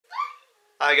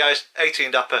Hi guys, 18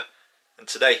 Dapper, and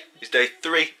today is day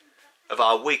 3 of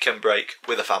our weekend break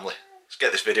with the family. Let's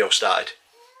get this video started.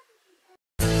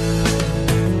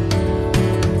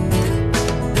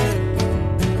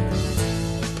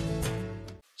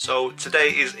 So today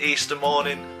is Easter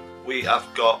morning. We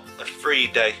have got a free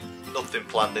day, nothing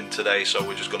planned in today, so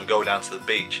we're just going to go down to the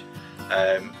beach,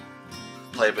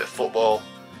 play a bit of football,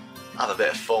 have a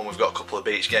bit of fun. We've got a couple of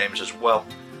beach games as well.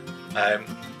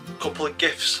 Couple of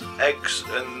gifts, eggs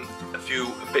and a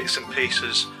few bits and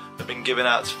pieces have been given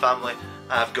out to family.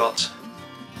 I've got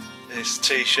this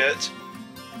t-shirt,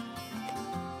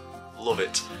 love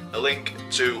it. A link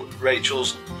to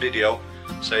Rachel's video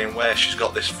saying where she's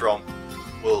got this from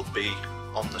will be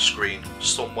on the screen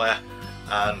somewhere.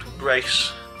 And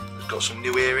Grace has got some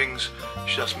new earrings,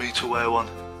 she asked me to wear one.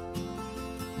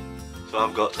 So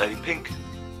I've got a pink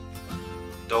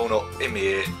donut in my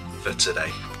ear for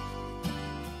today.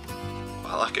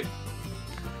 I like it.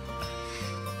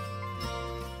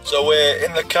 So we're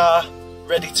in the car,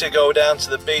 ready to go down to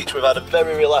the beach. We've had a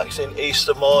very relaxing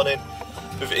Easter morning.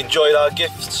 We've enjoyed our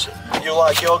gifts. You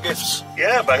like your gifts?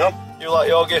 Yeah, bang on. You like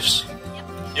your gifts?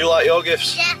 Yep. You like your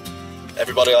gifts? Yeah.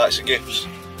 Everybody likes the gifts.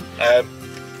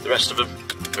 The rest of them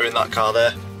are in that car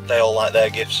there. They all like their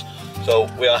gifts. So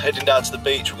we are heading down to the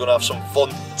beach. We're going to have some fun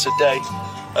today,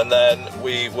 and then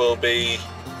we will be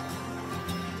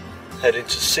heading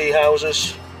to Sea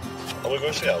Houses. Are we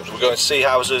going to Sea Houses? We're going to Sea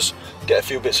Houses, get a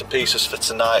few bits and pieces for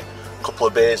tonight, a couple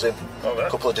of beers in, a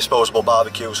couple of disposable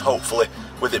barbecues. Hopefully,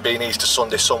 with it being Easter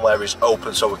Sunday, somewhere is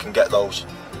open so we can get those.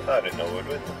 I didn't know we'd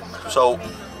win. So,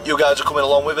 you guys are coming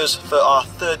along with us for our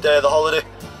 3rd day of the holiday.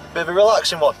 Bit of a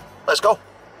relaxing one. Let's go.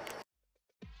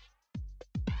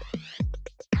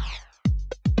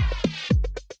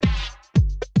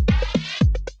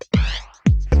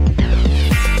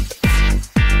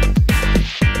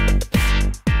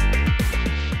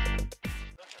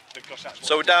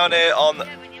 So we're down here on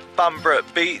Bamburgh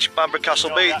Beach, Bamburgh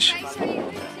Castle Beach.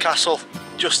 Castle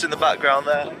just in the background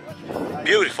there.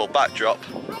 Beautiful backdrop.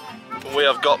 And we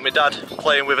have got my dad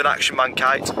playing with an Action Man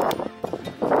kite.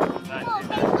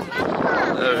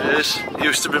 There it is.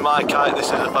 Used to be my kite. This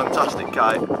is a fantastic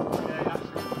kite.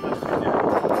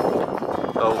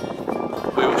 So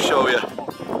we will show you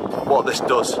what this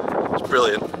does. It's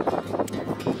brilliant.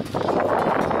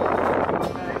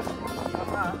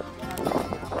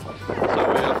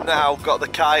 Now got the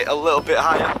kite a little bit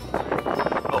higher.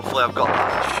 Hopefully I've got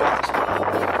that shot.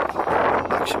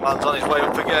 Action Man's on his way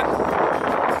up again.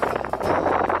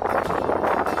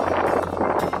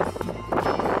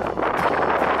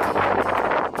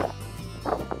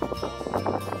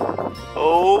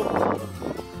 Oh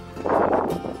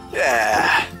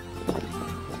yeah.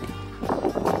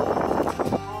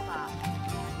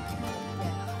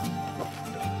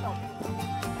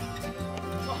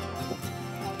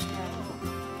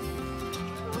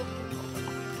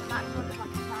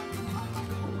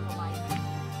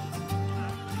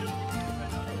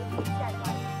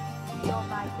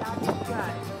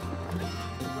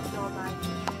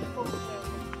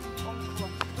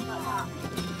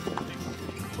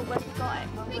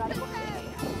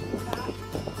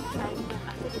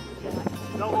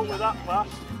 Don't go with that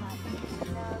fast.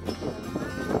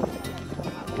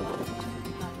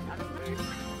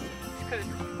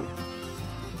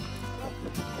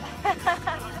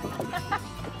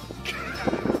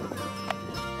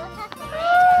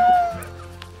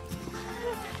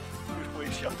 We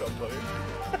shut up, please.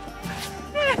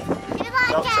 Do that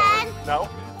again. No.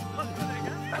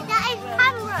 That is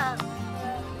camera.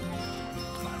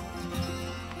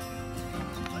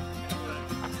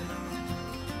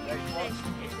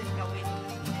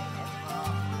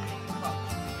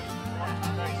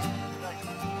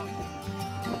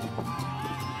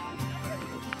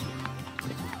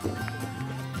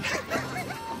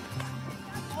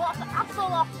 What's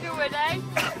Apple off doing, eh?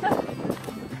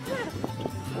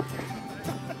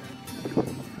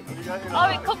 Oh,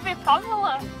 it could be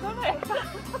Pamela, couldn't it?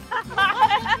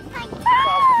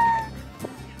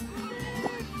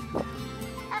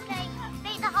 Okay,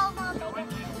 beat the whole more,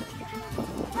 baby.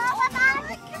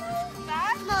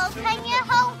 Look, can you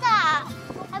hold that?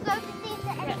 I'm going to see if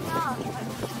the eggs are.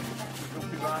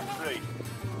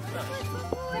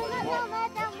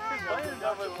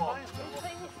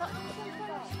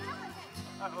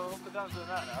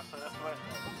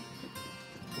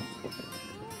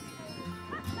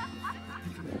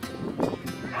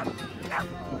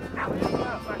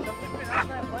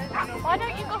 Why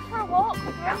don't you go for a walk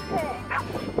with Rosie?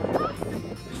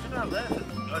 It's not there.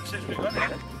 Since we got it.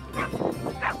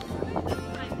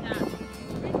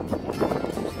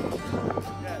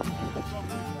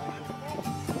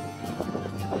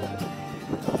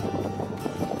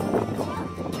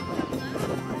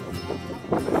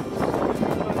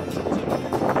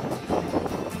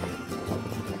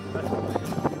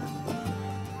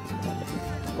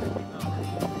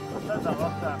 had that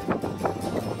last time.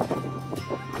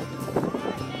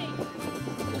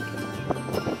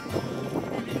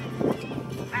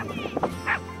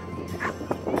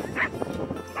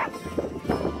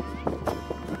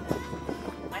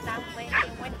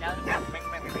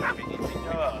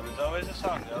 There's always a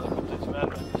song there that comes into my head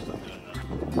when you start doing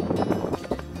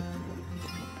that.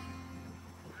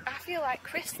 I feel like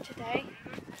Chris today.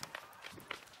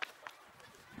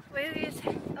 With his,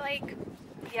 like,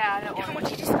 yeah, I don't want how much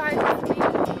he despises me.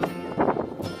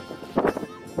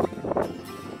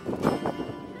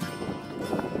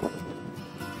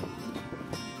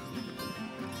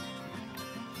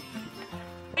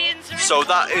 So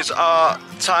that is our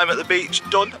time at the beach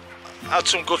done. Had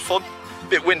some good fun.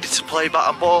 Bit windy to play bat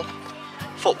and ball.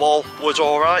 Football was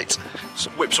alright.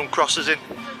 Whipped some crosses in.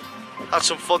 Had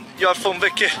some fun. You had fun,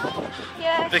 Vicky?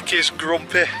 Yeah. Vicky's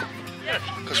grumpy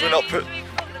because we're not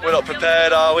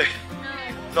prepared, are we?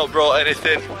 No. Not brought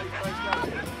anything.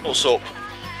 What's up?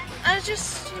 I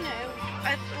just, you know,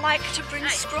 I'd like to bring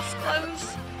scruff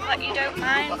clothes, like you don't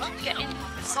mind getting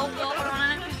salt water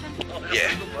on and everything.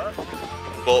 Yeah.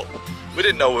 But we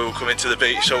didn't know we were coming to the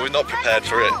beach, so we're not prepared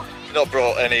for it. Not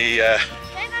brought any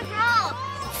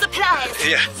Supplies.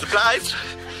 yeah, supplies.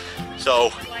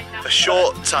 So a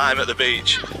short time at the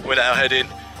beach. We're now heading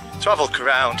to have a look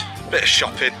around, bit of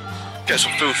shopping, get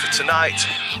some food for tonight.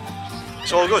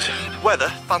 It's all good. Weather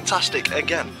fantastic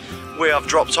again. We have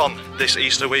dropped on this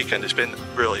Easter weekend. It's been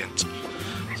brilliant.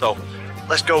 So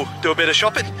let's go do a bit of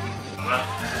shopping.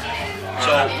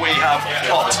 So we have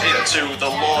popped into the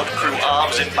Lord Crew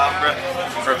Arms in Bamburgh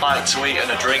for a bite to eat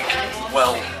and a drink.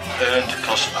 Well earned,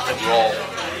 because I think we're all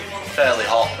fairly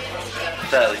hot,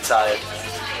 fairly tired.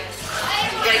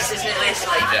 Yes, isn't it,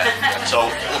 Leslie? Yeah, so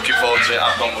looking forward to it.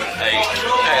 I've gone with a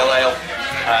pale ale.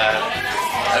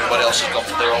 Everybody else has gone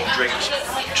for their own drinks.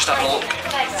 Just having a look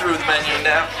through the menu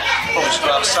now. Probably just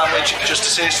going to have a sandwich just to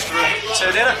see us through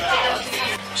to dinner.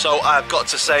 So I've got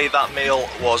to say that meal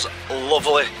was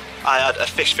lovely. I had a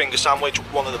fish finger sandwich,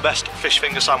 one of the best fish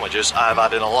finger sandwiches I've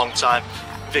had in a long time.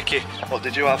 Vicky, what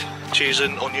did you have? Cheese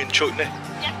and onion chutney?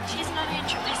 Yeah, cheese and onion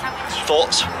chutney sandwich.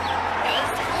 Thoughts? It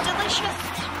was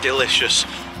delicious. Delicious.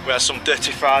 We had some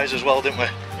dirty fries as well, didn't we?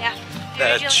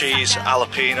 Yeah. Cheese,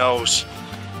 jalapenos,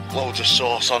 loads of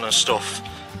sauce on and stuff.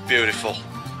 Beautiful.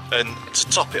 And to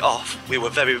top it off, we were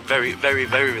very, very, very,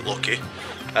 very lucky.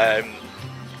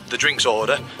 The drinks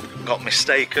order got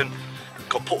mistaken,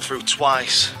 got put through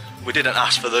twice. We didn't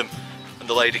ask for them, and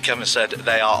the lady came and said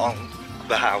they are on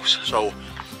the house. So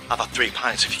I've had 3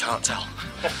 pints if you can't tell.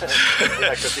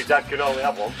 Yeah, because your dad can only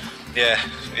have one. Yeah,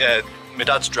 my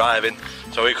dad's driving,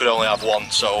 so he could only have one,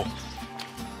 so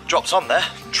dropped on there.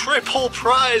 Triple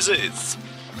prizes!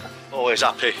 Always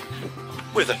happy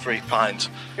with a 3 pint.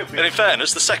 And in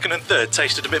fairness, the second and third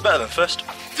tasted a bit better than first.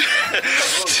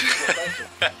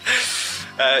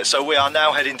 So we are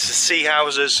now heading to Sea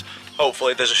Houses.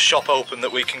 Hopefully there's a shop open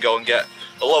that we can go and get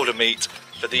a load of meat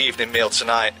for the evening meal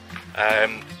tonight.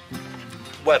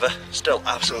 Weather still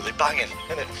absolutely banging,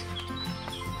 isn't it?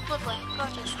 Lovely,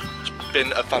 gorgeous. It's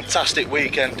been a fantastic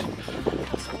weekend.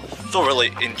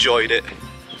 Thoroughly enjoyed it.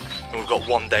 And we've got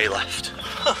 1 day left.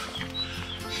 I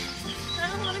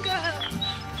don't want to go.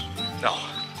 No.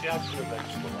 Yeah, I've seen a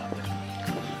vegetable like this.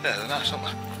 Yeah, they're nice, aren't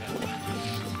they?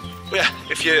 But yeah,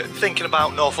 if you're thinking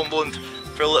about Northumberland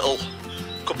for a little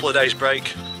couple of days break,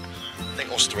 I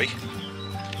think us three.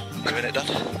 You in it, Dad?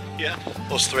 Yeah.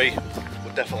 Us three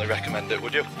would definitely recommend it,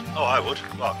 would you? Oh, I would.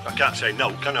 Well, I can't say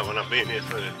no, can I, when I've been here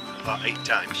for about 8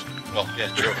 times. Well, yeah,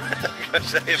 true.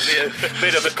 It'd be a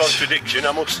bit of a contradiction,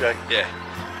 I must say. Yeah.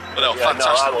 But no, Yeah,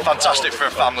 fantastic, fantastic I for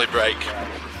a family break.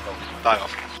 Bang on.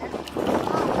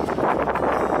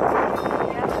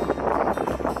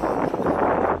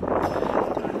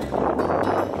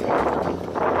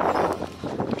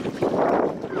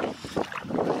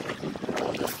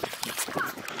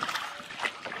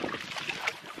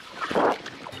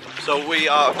 So we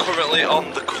are currently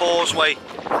on the causeway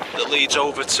that leads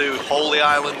over to Holy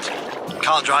Island.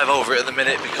 Can't drive over it at the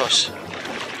minute because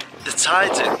the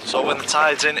tide's in. So when the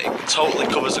tide's in, it totally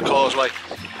covers the causeway.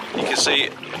 You can see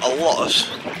a lot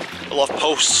of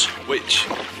posts which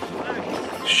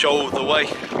show the way.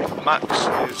 Max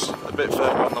is a bit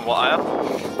further on than what I am.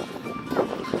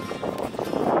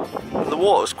 And the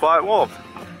water's quite warm.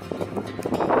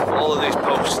 All of these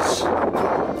posts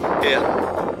here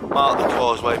mark the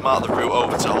causeway, mark the route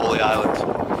over to Holy Island. You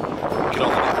can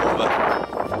only get over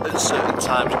at certain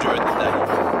times during the day.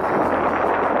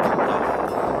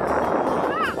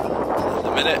 At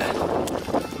the minute,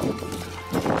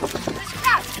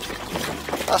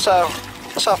 that's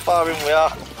how far in we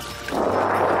are.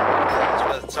 That's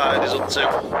where the tide is up to.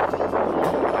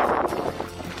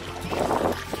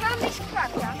 Found this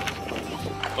crab, Dad.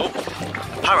 Oh,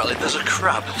 apparently there's a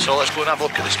crab, so let's go and have a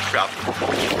look at this crab.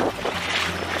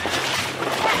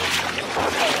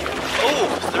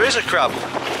 Oh, there is a crab. I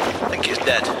think it's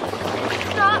dead.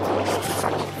 Stop.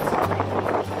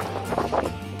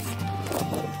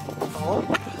 Oh,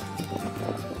 look.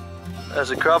 There's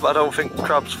a crab. I don't think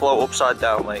crabs float upside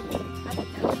down, mate.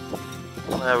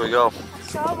 There we go. I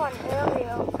saw one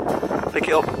earlier. Pick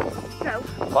it up. No.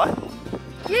 Why?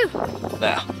 You.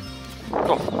 Nah.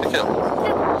 Go on, pick it up.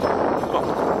 Go on.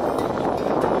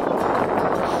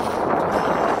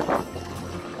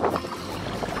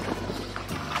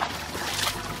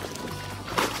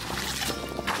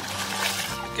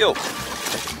 Get up.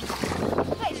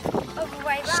 It's other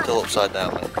way round. Still upside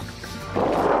down, mate.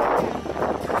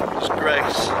 There's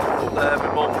Grace up there, my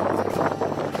mum.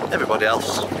 Everybody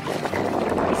else.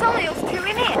 There's only us two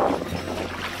in here.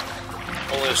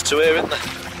 Only us two here, isn't there?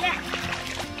 Yeah.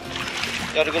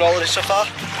 You had a good holiday so far?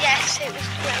 Yes, it was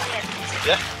brilliant.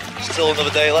 Yeah? Still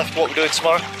another day left. What are we doing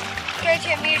tomorrow? Go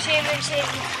to a museum and see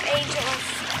Angel of...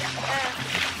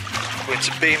 Going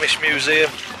to Beamish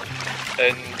Museum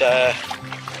and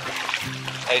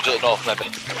Angel of North, maybe.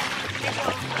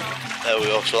 There we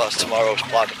go, so that's tomorrow's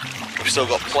plan. We've still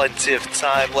got plenty of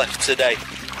time left today,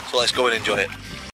 so let's go and enjoy it.